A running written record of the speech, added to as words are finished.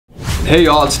Hey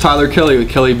y'all, it's Tyler Kelley with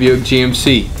Kelley Buick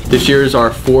GMC. This year is our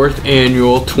 4th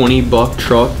annual 20 buck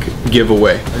truck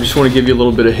giveaway. I just want to give you a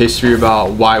little bit of history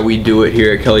about why we do it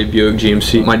here at Kelley Buick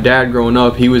GMC. My dad growing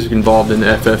up, he was involved in the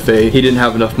FFA. He didn't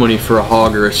have enough money for a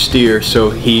hog or a steer, so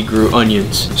he grew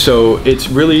onions. So it's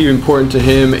really important to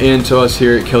him and to us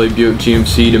here at Kelley Buick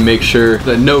GMC to make sure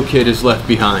that no kid is left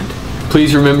behind.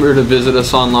 Please remember to visit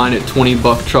us online at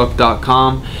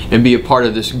 20bucktruck.com and be a part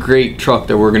of this great truck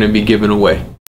that we're going to be giving away.